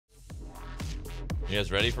You guys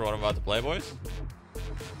ready for what I'm about to play, boys?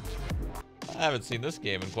 I haven't seen this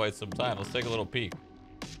game in quite some time. Let's take a little peek.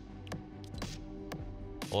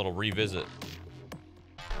 A little revisit.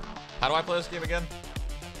 How do I play this game again?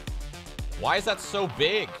 Why is that so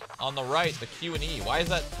big on the right, the Q and E? Why is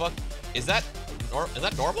that fuck? Is that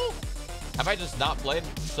normal? Have I just not played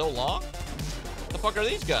so long? What the fuck are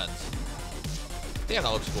these guns? Damn,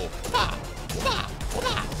 that looks cool.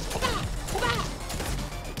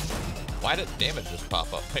 Why did damage just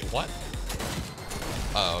pop up? Wait, what?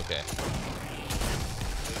 Oh, okay.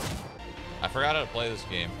 I forgot how to play this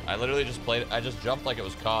game. I literally just played it. I just jumped like it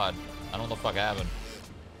was COD. I don't know what the fuck happened.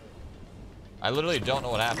 I literally don't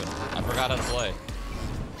know what happened. I forgot how to play.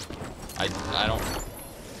 I don't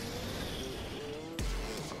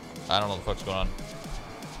know what the fuck's going on.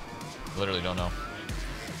 Literally don't know.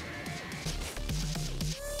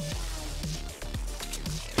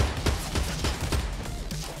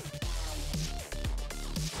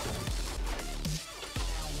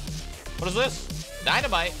 What is this?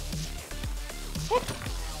 Dynamite. Whoop.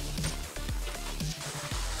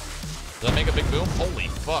 Does that make a big boom? Holy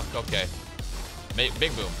fuck, okay.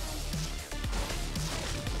 Big boom.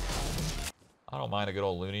 I don't mind a good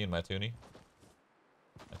old loony in my toonie.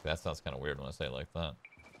 Like, that sounds kind of weird when I say it like that.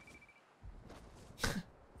 God,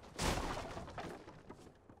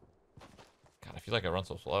 I feel like I run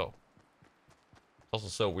so slow. It's also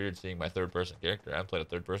so weird seeing my third-person character. I haven't played a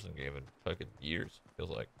third-person game in fucking years,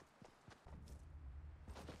 feels like.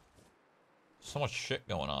 So much shit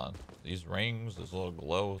going on. These rings, this little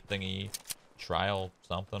glow thingy, trial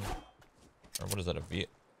something. Or what is that, a V?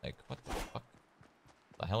 Like, what the fuck?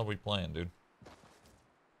 The hell are we playing, dude? I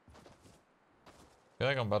feel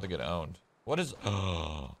like I'm about to get owned. What is...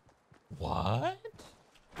 what?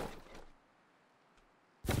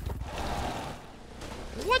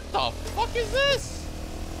 What the fuck is this?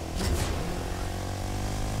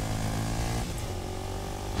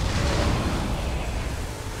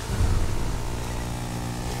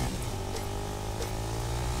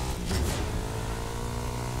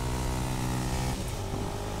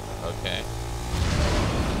 Okay.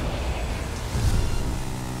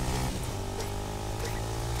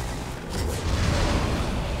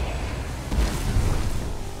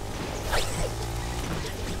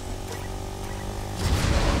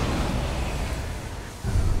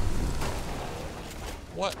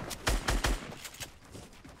 What?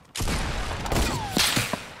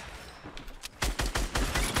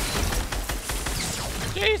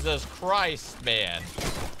 Jesus Christ, man.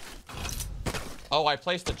 Oh, I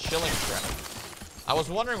placed a chilling trap. I was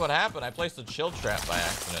wondering what happened. I placed a chill trap by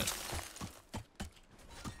accident.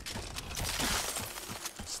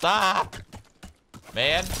 Stop!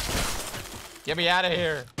 Man. Get me out of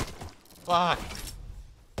here. Fuck.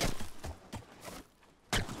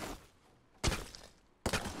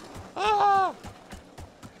 Ah!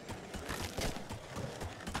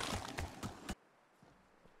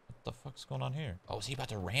 What the fuck's going on here? Oh, is he about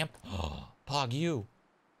to ramp? Oh, Pog you.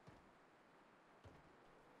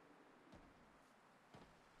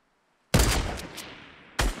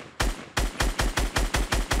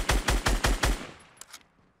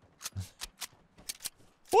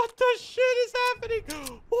 What the shit is happening?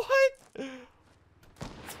 What?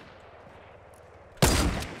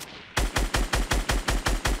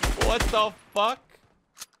 What the fuck?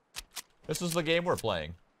 This is the game we're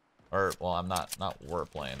playing. Or, well, I'm not we're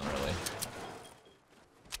playing, really.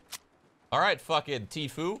 Alright, fucking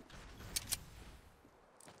Tifu.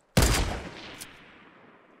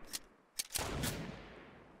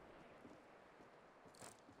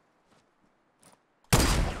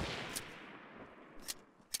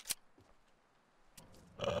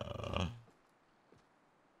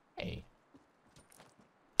 Hey.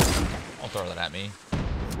 Don't throw that at me.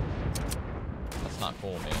 That's not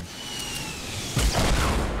cool, man.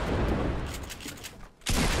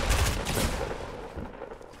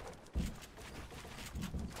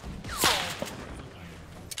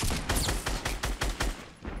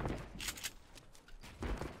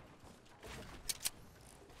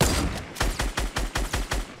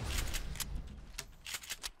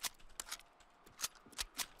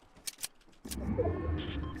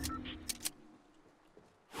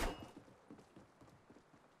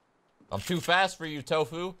 I'm too fast for you,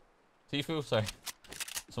 Tofu. Tifu, sorry.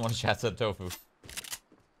 Someone in chat said Tofu.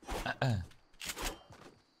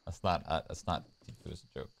 That's not Tifu, it's a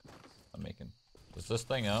joke I'm making. Does this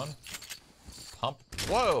thing own? Pump.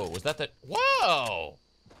 Whoa, was that the... Whoa!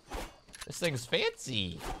 This thing's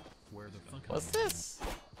fancy. Where the fuck What's this?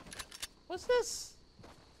 What's this?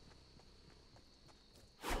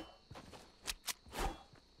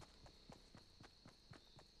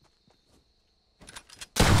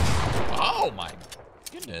 Oh my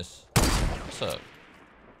goodness. What's up?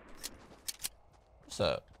 What's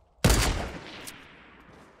up?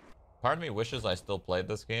 Part of me wishes I still played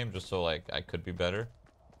this game just so like I could be better.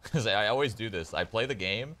 Because I always do this. I play the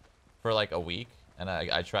game for like a week and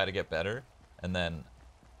I try to get better. And then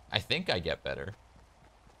I think I get better.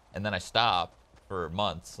 And then I stop for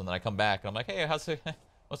months. And then I come back and I'm like, hey,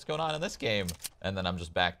 what's going on in this game? And then I'm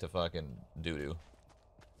just back to fucking doo-doo.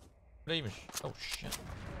 What even? Oh shit.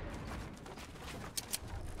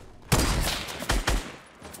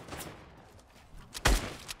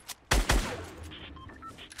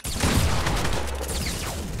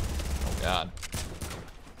 Oh god.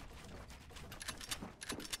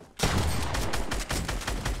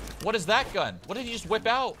 What is that gun? What did he just whip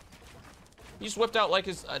out? He just whipped out like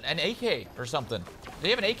an AK or something. Did he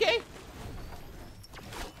have an AK?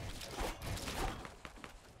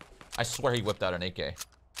 I swear he whipped out an AK.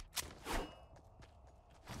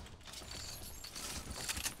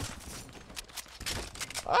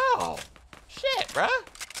 Oh, shit, bruh.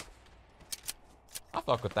 I'll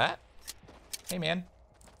fuck with that. Hey, man.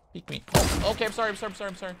 Peek me. Oh, okay, I'm sorry.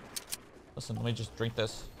 Listen, let me just drink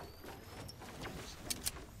this.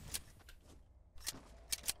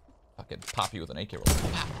 Fucking pop you with an AK roll.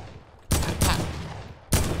 Pop. Pop, pop.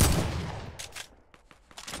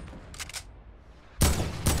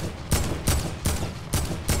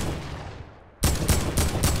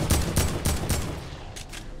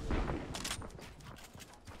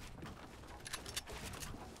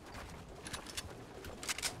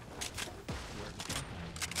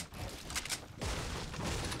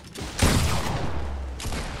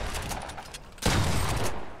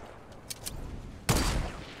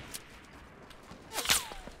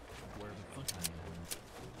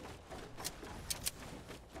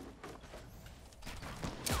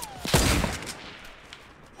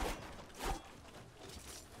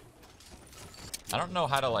 I don't know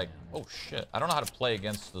how to like, oh shit. I don't know how to play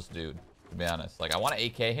against this dude, to be honest. Like I want to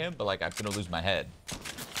AK him, but like I'm gonna lose my head.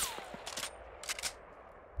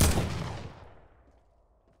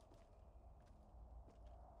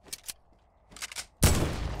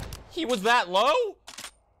 He was that low?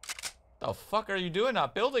 The fuck are you doing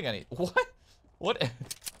not building any? What? What?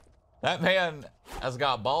 That man has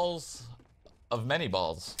got balls of many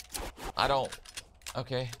balls. I don't,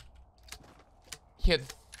 okay. He had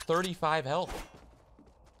 35 health.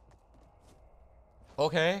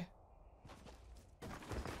 Okay.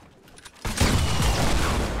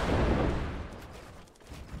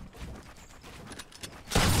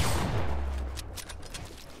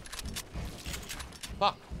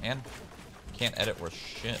 Fuck, man. Can't edit worth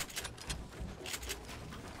shit.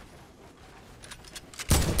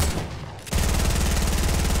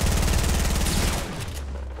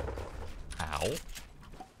 Ow.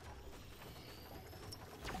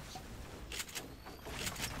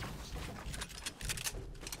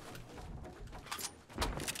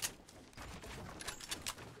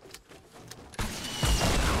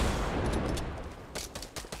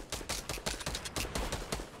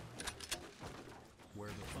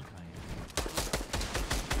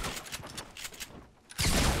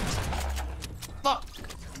 Fuck!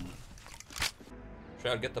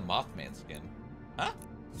 Shroud, get the Mothman skin. Huh?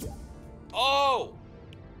 Oh!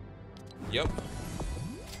 Yep.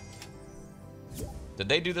 Did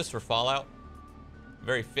they do this for Fallout?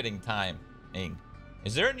 Very fitting timing.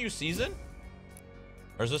 Is there a new season?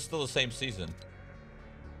 Or is this still the same season?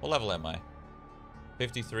 What level am I?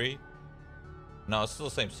 53? No, it's still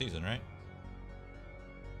the same season, right?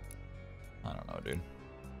 I don't know, dude.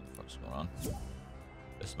 What the fuck's going on?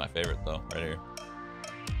 This is my favorite, though, right here.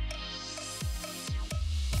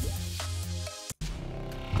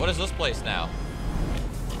 What is this place now?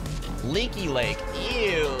 Leaky Lake.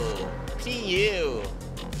 Ew. T-U.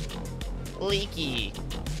 Leaky.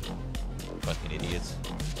 Fucking idiots.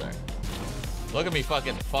 Sorry. Look at me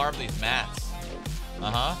fucking farm these mats.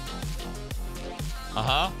 Uh-huh.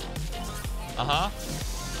 Uh-huh. Uh-huh.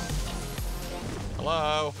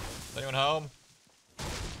 Hello? Is anyone home?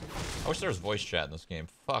 I wish there was voice chat in this game.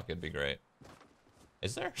 Fuck, it'd be great.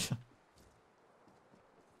 Is there?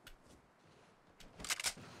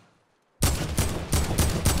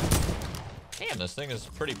 Damn, this thing is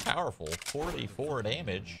pretty powerful. 44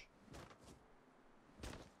 damage.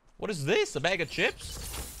 What is this? A bag of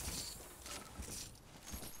chips?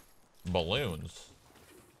 Balloons.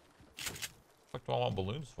 What the fuck do I want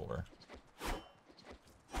balloons for?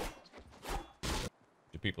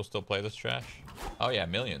 Do people still play this trash? Oh yeah,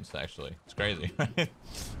 millions actually. It's crazy.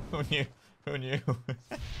 Who knew? Who knew?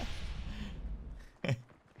 I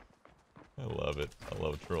love it. I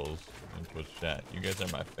love trolls in Twitch chat. You guys are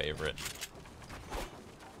my favorite.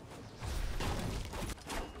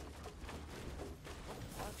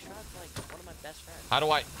 best friend. How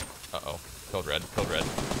do I... Uh-oh. Code red. Code red.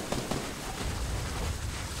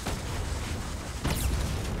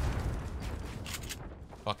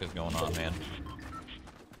 What the fuck is going on, man?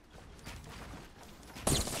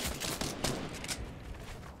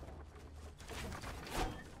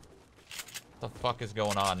 What the fuck is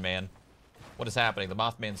going on, man? What is happening? The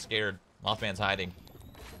Mothman's scared. Mothman's hiding.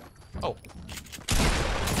 Oh.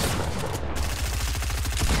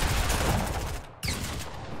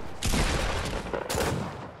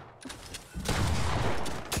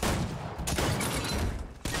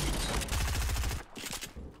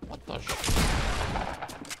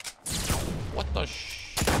 What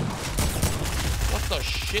the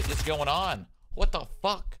shit is going on? What the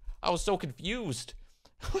fuck? I was so confused.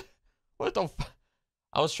 What the fuck?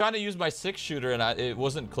 I was trying to use my 6-shooter and it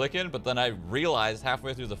wasn't clicking, but then I realized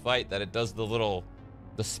halfway through the fight that it does the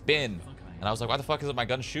spin. And I was like, why the fuck isn't my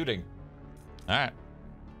gun shooting? Alright.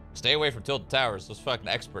 Stay away from Tilted Towers. Those fucking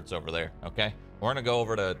experts over there, okay? We're gonna go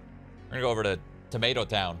over to Tomato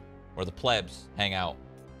Town, where the plebs hang out.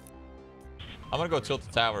 I'm gonna go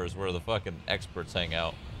Tilted Towers, where the fucking experts hang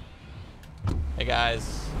out. Hey guys.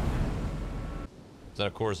 Is that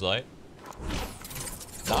a Coors Light?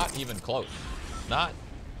 Not even close. Not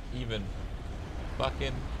even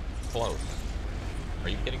fucking close. Are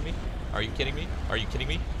you kidding me? Are you kidding me? Are you kidding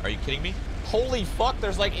me? Are you kidding me? Holy fuck,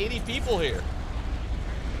 there's like 80 people here.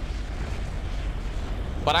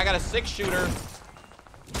 But I got a 6-shooter.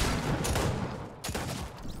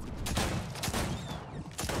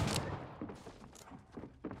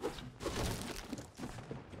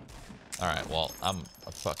 Alright, well, I'm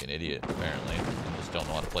a fucking idiot, apparently. I just don't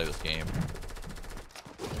know how to play this game.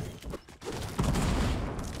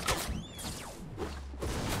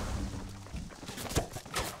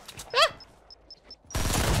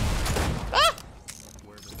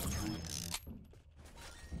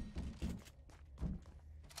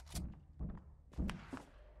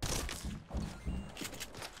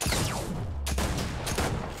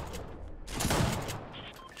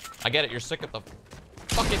 I get it, you're sick of the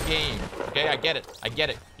fucking game. Okay, I get it. I get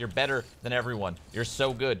it. You're better than everyone. You're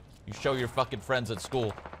so good. You show your fucking friends at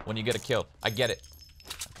school when you get a kill. I get it.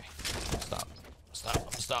 Okay, stop.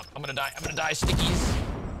 Stop. Stop. I'm gonna die. I'm gonna die, stickies.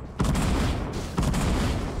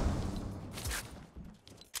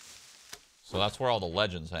 So that's where all the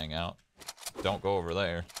legends hang out. Don't go over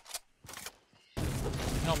there.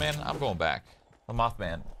 No, man, I'm going back. The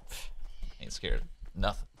Mothman ain't scared.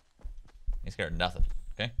 Nothing. Ain't scared of nothing.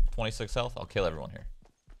 Okay, 26 health. I'll kill everyone here.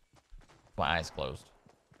 My eyes closed.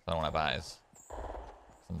 I don't have eyes.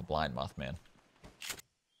 I'm the blind Mothman.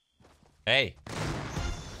 Hey,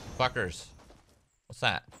 fuckers. What's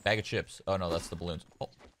that? Bag of chips. Oh no, that's the balloons. Oh.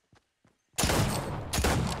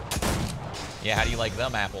 Yeah, how do you like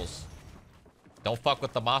them apples? Don't fuck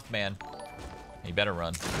with the Mothman. You better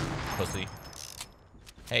run, pussy.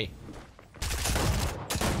 Hey.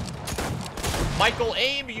 Michael,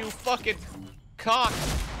 aim, you fucking cock.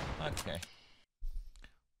 Okay.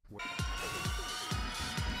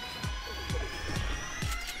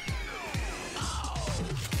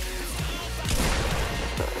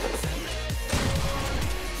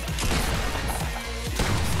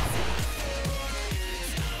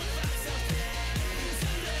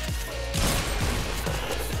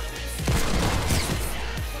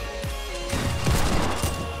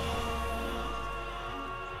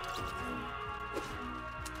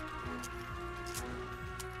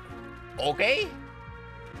 Okay.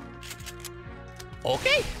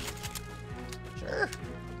 Okay. Sure.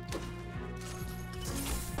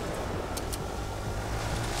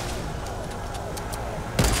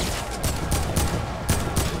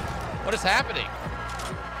 What is happening?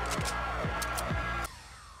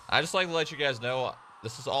 I just like to let you guys know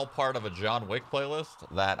this is all part of a John Wick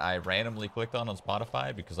playlist that I randomly clicked on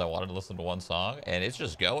Spotify because I wanted to listen to one song, and it's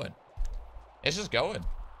just going. It's just going.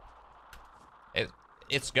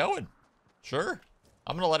 It's going. Sure.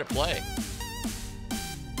 I'm gonna let it play.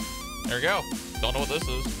 There we go. Don't know what this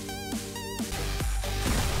is.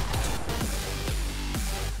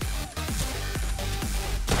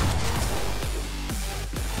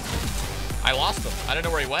 I lost him. I didn't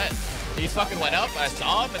know where he went. He fucking went up, I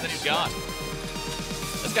saw him, and then he's gone.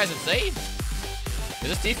 This guy's insane. Is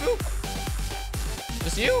this Tifu? Is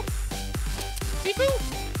this you?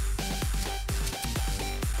 Tifu?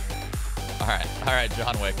 Alright,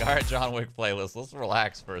 John Wick. Alright, John Wick playlist. Let's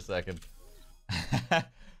relax for a second.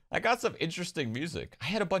 I got some interesting music. I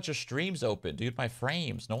had a bunch of streams open, dude. My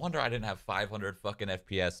frames. No wonder I didn't have 500 fucking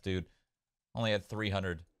FPS, dude. Only had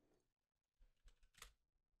 300.